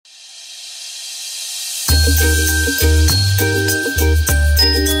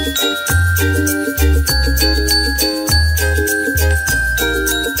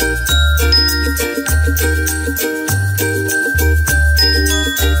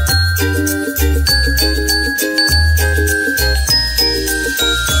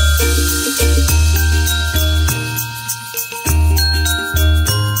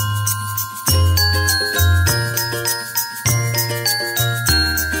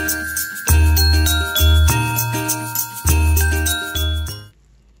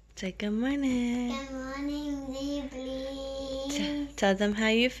Say good morning. Good morning, Libby. Tell them how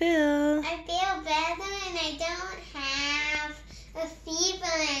you feel. I feel better and I don't have a fever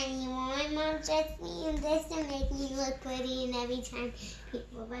anymore. My mom just me this to make me look pretty, and every time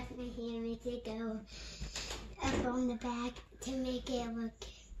people brush my hair, makes it go up on the back to make it look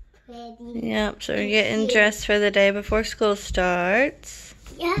pretty. Yep, so we're getting dressed for the day before school starts.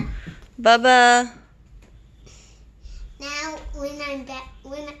 Yeah. Bubba. Now, when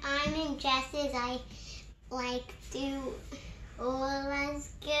I'm in Jesters, I like do Ehlers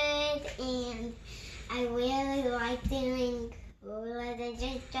good, and I really like doing Ehlers. I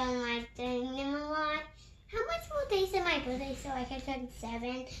just don't like doing them a lot. How much more days is my birthday so I can turn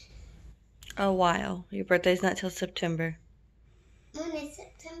 7? A while. Your birthday's not till September. When is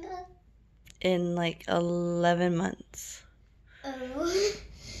September? In like 11 months. Oh,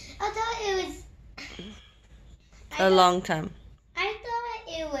 I thought it was A long time. I thought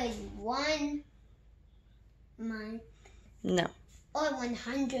it was 1 month. No. Or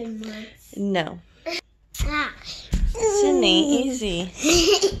 100 months. No. Ah. Sydney, easy.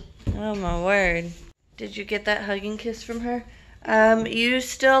 Oh my word. Did you get that hug and kiss from her? You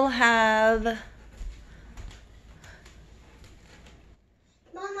still have...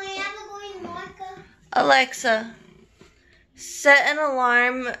 Mom, I have a green marker. Alexa, set an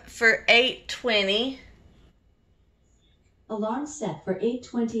alarm for 8:20. Alarm set for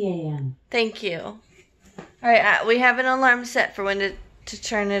 8:20 a.m. Thank you. All right, we have an alarm set for when to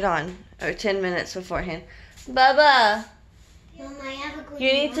turn it on, or 10 minutes beforehand. Bubba, Mom, I have a green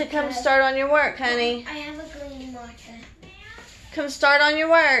you need to come start on your work, honey. I have a green marker. Come start on your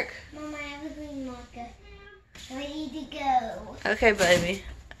work. Mom, I have a green marker. Ready to go. Okay, baby.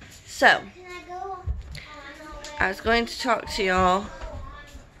 So, Can I go? I was going to talk to y'all.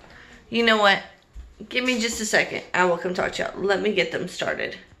 You know what? Give me just a second. I will come talk to y'all. Let me get them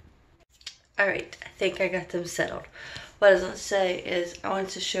started. Alright, I think I got them settled. What I was going to say is I wanted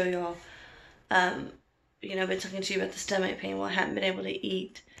to show y'all, you know, I've been talking to you about the stomach pain. Well, I haven't been able to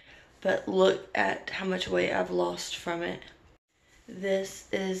eat, but look at how much weight I've lost from it. This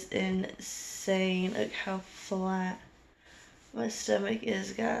is insane. Look how flat my stomach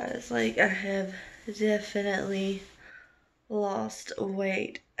is, guys. Like, I have definitely lost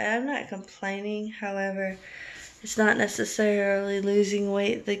weight. I'm not complaining, however, it's not necessarily losing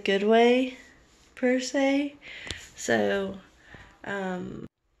weight the good way, per se. So, I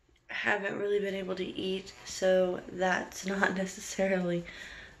haven't really been able to eat, so that's not necessarily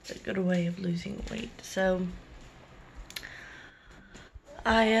a good way of losing weight. So,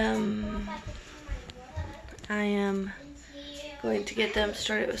 I am going to get them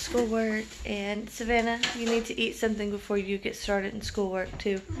started with schoolwork. And Savannah, you need to eat something before you get started in schoolwork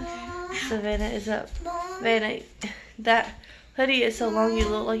too. Savannah is up. Savannah, that hoodie is so long you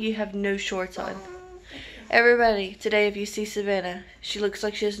look like you have no shorts on. Everybody, today if you see Savannah, she looks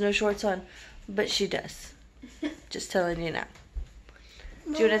like she has no shorts on, but she does. Just telling you now.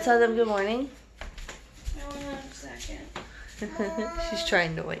 Do you want to tell them good morning? No, 1 second. She's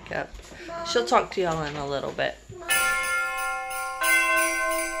trying to wake up. She'll talk to y'all in a little bit.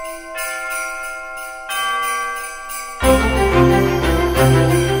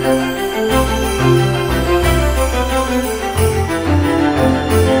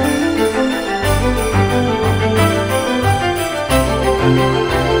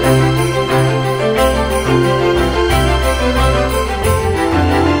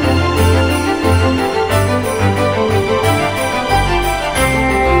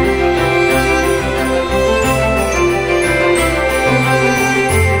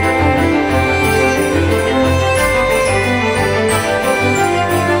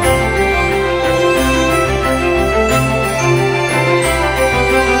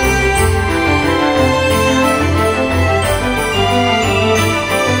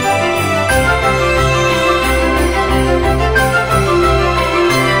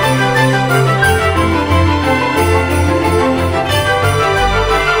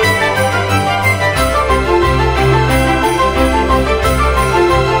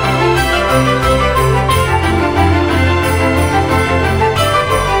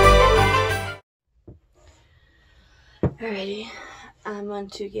 Alrighty, I'm going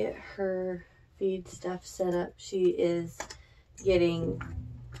to get her feed stuff set up. She is getting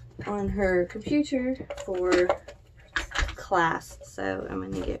on her computer for class, so I'm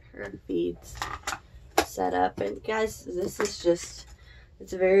going to get her feeds set up. And guys, this is just,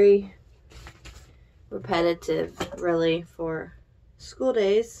 it's very repetitive really for school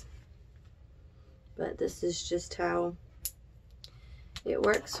days, but this is just how it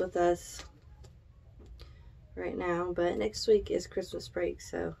works with us right now. But next week is Christmas break,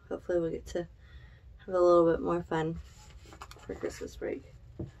 so hopefully we'll get to have a little bit more fun for Christmas break.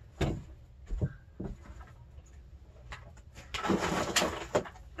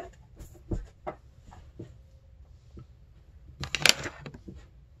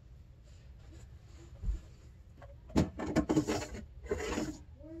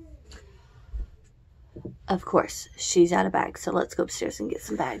 Of course, she's out of bags, so let's go upstairs and get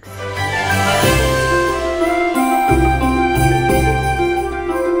some bags.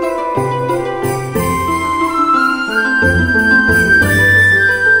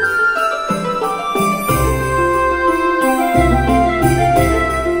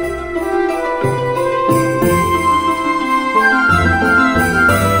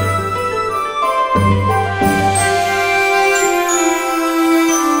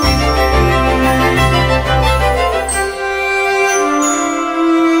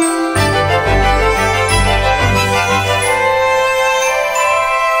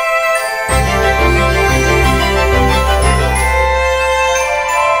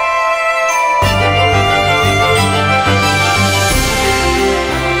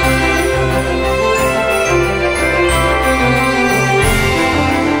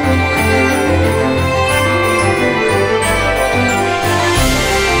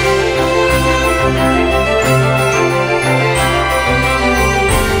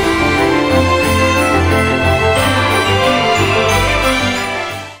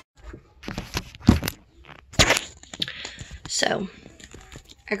 So,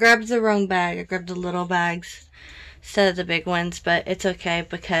 I grabbed the wrong bag. I grabbed the little bags instead of the big ones, but it's okay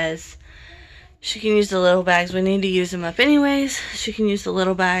because she can use the little bags. We need to use them up anyways. She can use the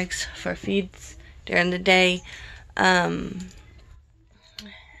little bags for feeds during the day. And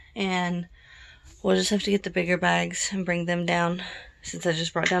we'll just have to get the bigger bags and bring them down, since I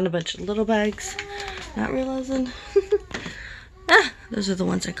just brought down a bunch of little bags, not realizing. Those are the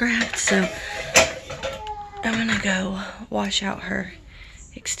ones I grabbed, so I'm gonna go wash out her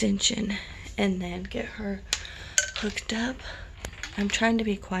extension and then get her hooked up. I'm trying to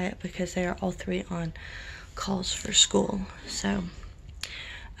be quiet because they are all three on calls for school, so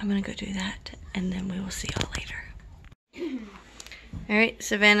I'm gonna go do that and then we will see y'all later. Alright,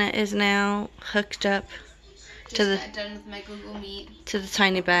 Savannah is now hooked up to the, got done with my Google Meet. To the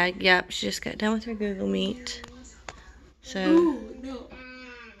tiny bag. Yep, she just got done with her Google Meet. So Ooh, no.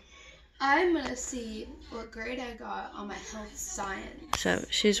 I'm gonna see what grade I got on my health science. So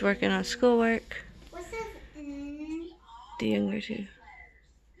she's working on schoolwork. What's this? The younger two.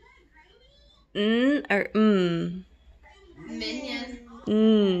 Or Minion.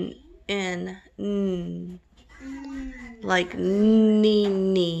 Like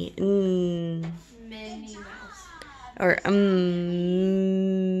nee. Minnie Mouse. Or meemaw.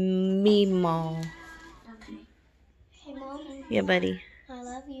 Hey, Mom. Yeah, buddy. I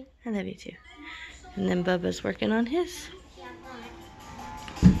love you. I love you too. And then Bubba's working on his. Yeah,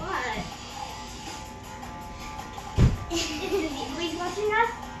 What? Please watching us?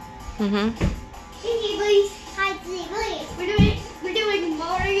 Mm-hmm. Please. Hi, please. We're doing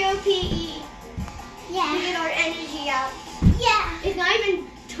Mario PE. Yeah. We get our energy out. Yeah. It's not even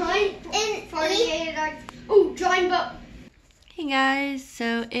time for the drawing book. Hey guys,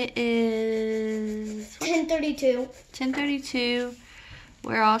 so it is 10:32. 10:32.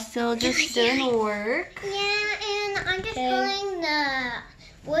 We're all still just doing work. Yeah, and I'm just pulling the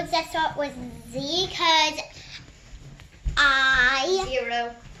words that start with Z because I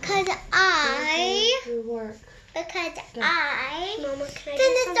Mama, can I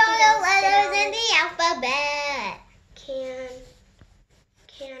didn't get start the something letters else in the alphabet.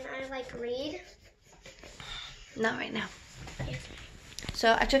 Can I like read? Not right now.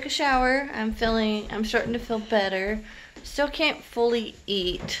 So I took a shower. I'm starting to feel better. Still can't fully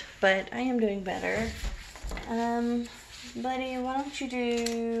eat, but I am doing better. Buddy, why don't you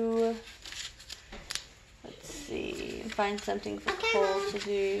do, let's see, find something for Cole to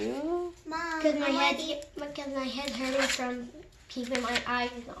do. Mom, Because my head hurting from keeping my eyes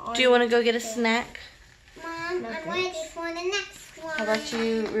on. Do you want to go get a snack? Mom, I'm ready for the next one. How about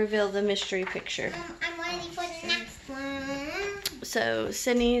you reveal the mystery picture? I'm ready for the next one. So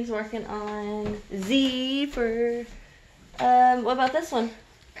Sydney's working on Z for What about this one?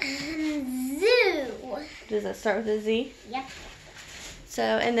 Zoo. Does that start with a Z? Yep. So,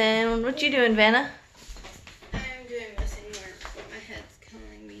 and then what you doing, Vanna? I'm doing missing work, but my head's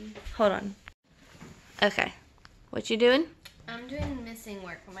killing me. Hold on. Okay. What you doing? I'm doing missing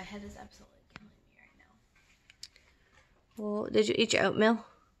work, but my head is absolutely killing me right now. Well, did you eat your oatmeal?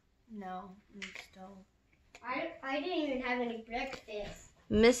 No, I'm still. I didn't even have any breakfast.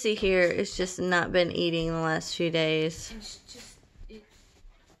 Missy here has just not been eating the last few days. It's just.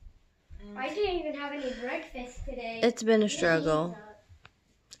 I didn't even have any breakfast today. It's been a struggle.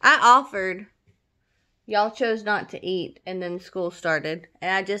 I offered. Y'all chose not to eat, and then school started.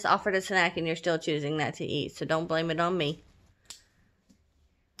 And I just offered a snack, and you're still choosing not to eat. So don't blame it on me.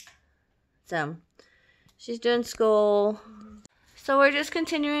 So, she's doing school. So we're just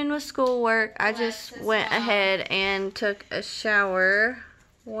continuing with schoolwork. I just went ahead and took a shower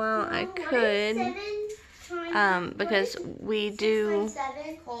while I could. Because we do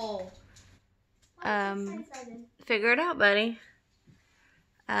Cold. figure it out, buddy.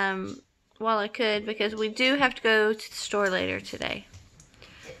 While I could, because we do have to go to the store later today.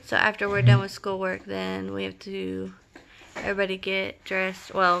 So after we're done with schoolwork, then we have to everybody get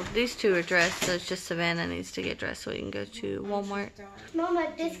dressed. Well, these two are dressed, so it's just Savannah needs to get dressed so we can go to Walmart.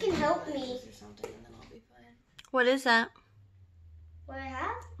 Mama, this can help me. What is that? What I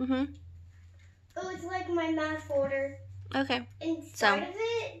have? Mm-hmm. Oh, it's like my math folder. Okay. Inside of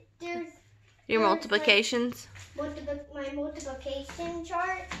it, there's Your multiplications? my multiplication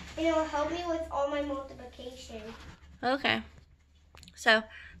chart, and it will help me with all my multiplication. Okay. So,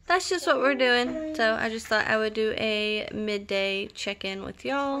 that's just what we're doing. So, I just thought I would do a midday check-in with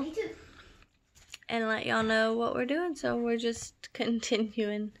y'all and let y'all know what we're doing. So, we're just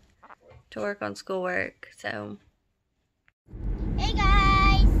continuing to work on schoolwork. So, Hey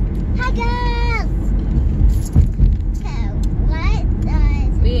guys! Hi guys! So, what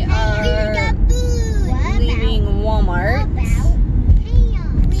does... we we are got food! leaving Walmart.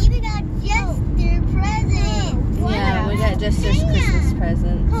 We got Jester presents! Yeah, we got Jesters Christmas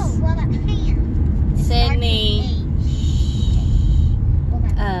presents. Oh, what about ham? Sydney.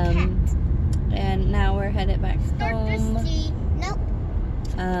 What about cat? And now we're headed back Start with home. C. Nope.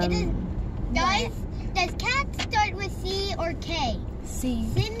 Does cat start with C or K? C.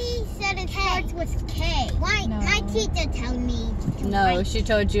 Sydney said it starts with K. Why? No. My teacher told me to No, write. she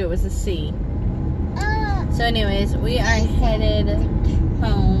told you it was a C. Oh, So anyways, we are headed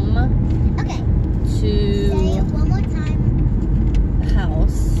home okay. to Say it one more time. the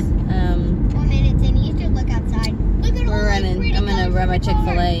house. 1 minute in. You should look outside. Look at all We're running. pretty I'm gonna colors run my of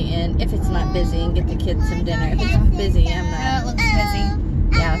Chick-fil-A, cars. and if it's not busy, and get the kids some dinner. If it's busy, I'm It not. looks busy.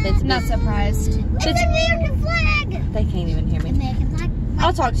 Yeah, if it's Not busy, surprised. It's an American flag. they can't even hear me. American flag.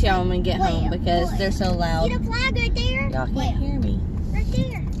 I'll talk to y'all when we get Where? home because Where? they're so See loud. the flag right there? Y'all Where? can't hear me. Right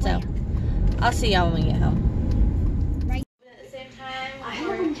there. So, I'll see y'all when we get home. At the same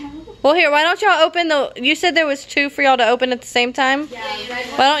time. Well, here, why don't y'all open the... You said there was 2 for y'all to open at the same time? Yeah, red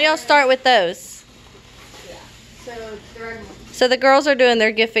one. Why don't y'all start with those? So the red one. So the girls are doing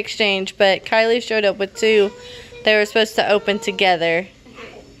their gift exchange, but Kylie showed up with 2 they were supposed to open together.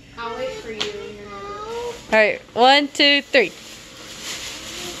 I'll wait for you. All right, 1, 2, 3.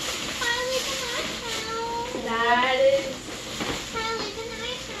 That is.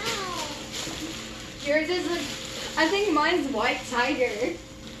 Yours is a. I think mine's white tiger.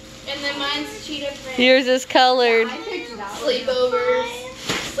 And then mine's cheetah print. Yours is colored. I picked that. Sleepovers.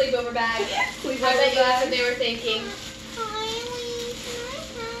 Sleepover bag. I bet you that's what they were thinking.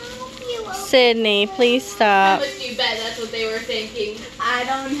 Sydney, please How stop. much do you bet that's what they were thinking? I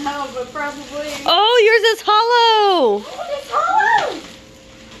don't know, but probably. Oh, yours is hollow.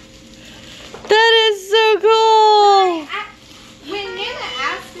 That is so cool. When Nana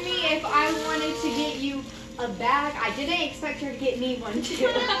asked me if I wanted to get you a bag, I didn't expect her to get me one too.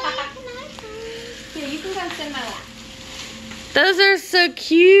 Here, you can come sit in my lap. Those are so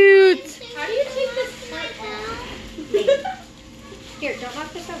cute. How do you take this part off? Here, don't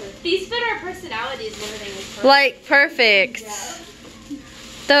knock this over. These fit our personalities more than we first. Like perfect.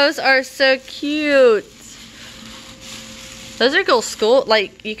 Those are so cute. Those are cool school.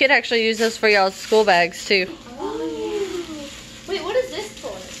 Like you could actually use those for y'all's school bags too. Oh. Wait, what is this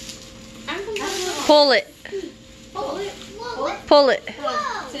for? I'm confused. Pull it. Pull it. Pull it.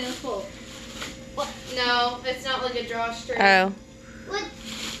 Pull. What? No, it's not like a drawstring. Oh. What?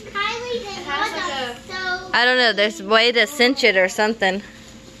 Kylie, It has like a. so I don't know. There's a way to cinch it or something.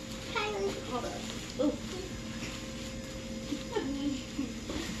 Kylie. Hold on. Ooh.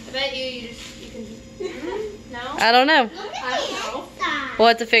 I bet you can. No. I don't know. Look I at don't the know. inside. We'll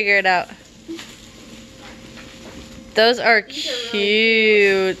have to figure it out. Those are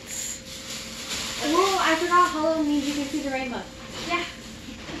cute. Oh, I forgot hollow means you can see the rainbow. Yeah.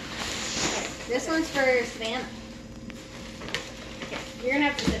 This one's for Savannah. Okay, you're gonna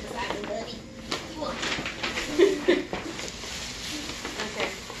have to sit beside me, buddy. Okay.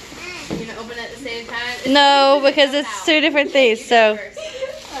 You're gonna open it at the same time? No, because it's two different things, so. Alright.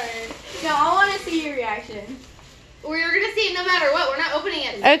 No, I want to see your reaction. We're gonna see it no matter what. We're not opening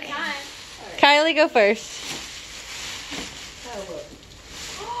it at the same Okay. time. Kylie, go first.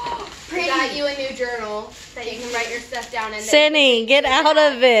 I got you a new journal that you can write your stuff down in. Cindy, get out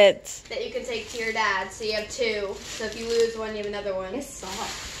of it. That you can take to your dad. So you have two. So if you lose one, you have another one. It's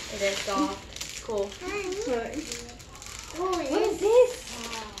soft. It is soft. It's cool. What is this?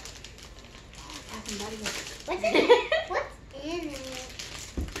 What's in it? What's in it?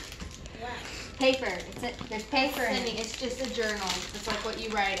 Paper. There's paper in it. It's just a journal. It's like what you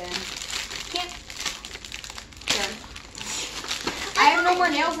write in. Can't. Done. I have no more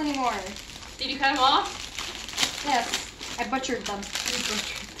nails anymore. Did you cut them off? Yes. I butchered them.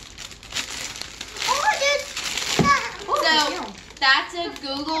 So that's a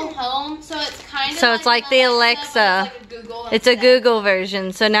Google Home. So it's kind of. So it's like the Alexa. But it's like a Google. It's a instead. Google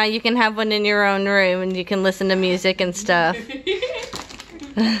version, so now you can have one in your own room and you can listen to music and stuff.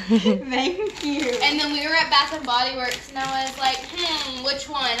 Thank you. And then we were at Bath and Body Works, and I was like, which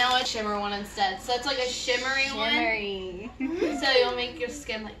one? I want a shimmer one instead. So it's like a shimmery one. So you'll make your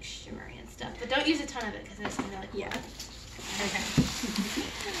skin like shimmery and stuff. But don't use a ton of it because it's gonna be like okay.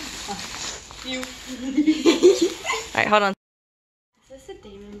 You. Alright, hold on. Is this a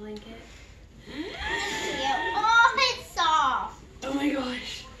Damon blanket? Yeah. Oh, it's soft. Oh my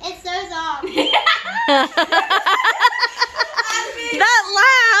gosh. It's so soft. That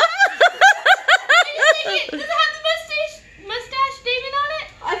laugh! Does it have the mustache Damon on it?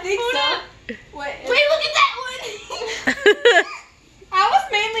 I think so. Wait, look at that one. I was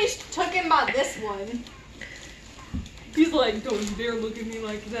mainly taken by this one. He's like, don't you dare look at me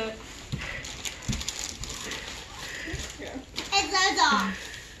like that. It's so soft.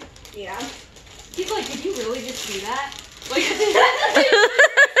 Yeah. He's like, did you really just do that? Like, he's like,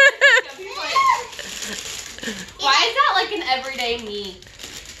 why is that like an everyday me?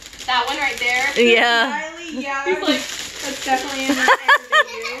 That one right there? Yeah. Yeah, he's like, that's definitely an everyday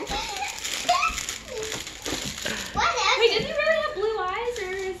you. Wait, does he really have blue eyes,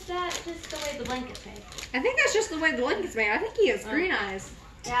 or is that just the way the blanket's made? I think that's just the way the blanket's made. I think he has green eyes.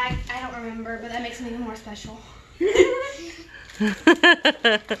 Yeah, I don't remember, but that makes him even more special.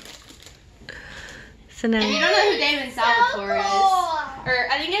 So now And you don't know who Damon Salvatore is. Or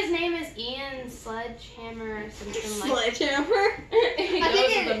I think his name is Ian Sledgehammer or something like that. Sledgehammer? He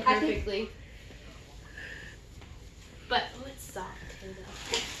knows them perfectly. But, oh, it's soft too, though.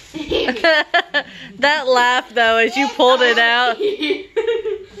 that laugh though as you pulled it out.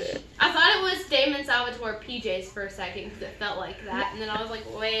 I thought it was Damon Salvatore PJs for a second because it felt like that. And then I was like,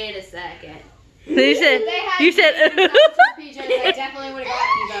 wait a second. You said, Damon Salvatore PJs, I definitely would have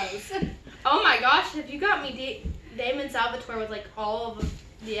gotten you those. Oh my gosh, if you got me Damon Salvatore with like all of them,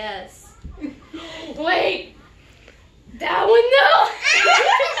 yes. Wait, that one no.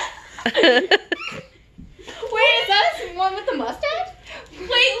 Wait, is that the one with the mustache? Wait,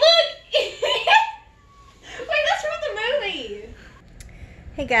 look. Wait, that's from the movie.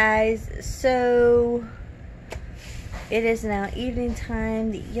 Hey guys, so it is now evening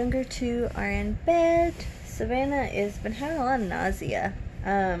time. The younger two are in bed. Savannah has been having a lot of nausea.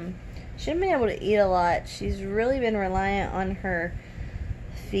 She hasn't been able to eat a lot. She's really been reliant on her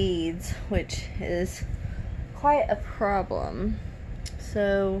feeds, which is quite a problem.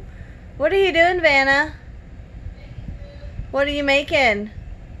 So, what are you doing, Vanna? What are you making?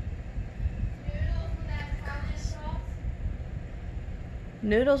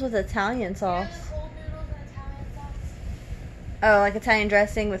 Noodles with Italian sauce. Oh, like Italian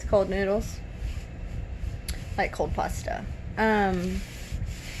dressing with cold noodles? Like cold pasta.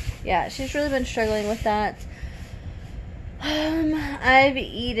 Yeah, she's really been struggling with that. I've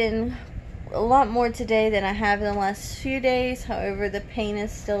eaten a lot more today than I have in the last few days. However, the pain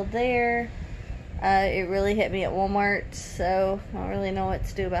is still there. It really hit me at Walmart, so I don't really know what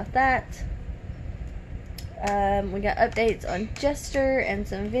to do about that. We got updates on Jester and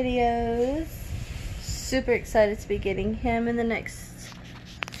some videos. Super excited to be getting him in the next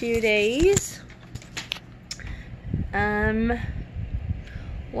few days.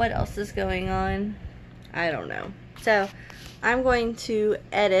 What else is going on? I don't know. So, I'm going to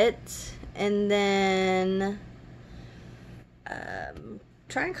edit and then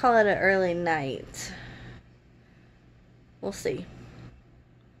try and call it an early night. We'll see.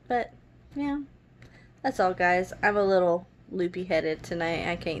 But, yeah. That's all, guys. I'm a little loopy headed tonight.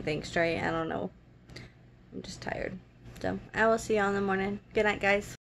 I can't think straight. I don't know. I'm just tired. So I will see y'all in the morning. Good night, guys.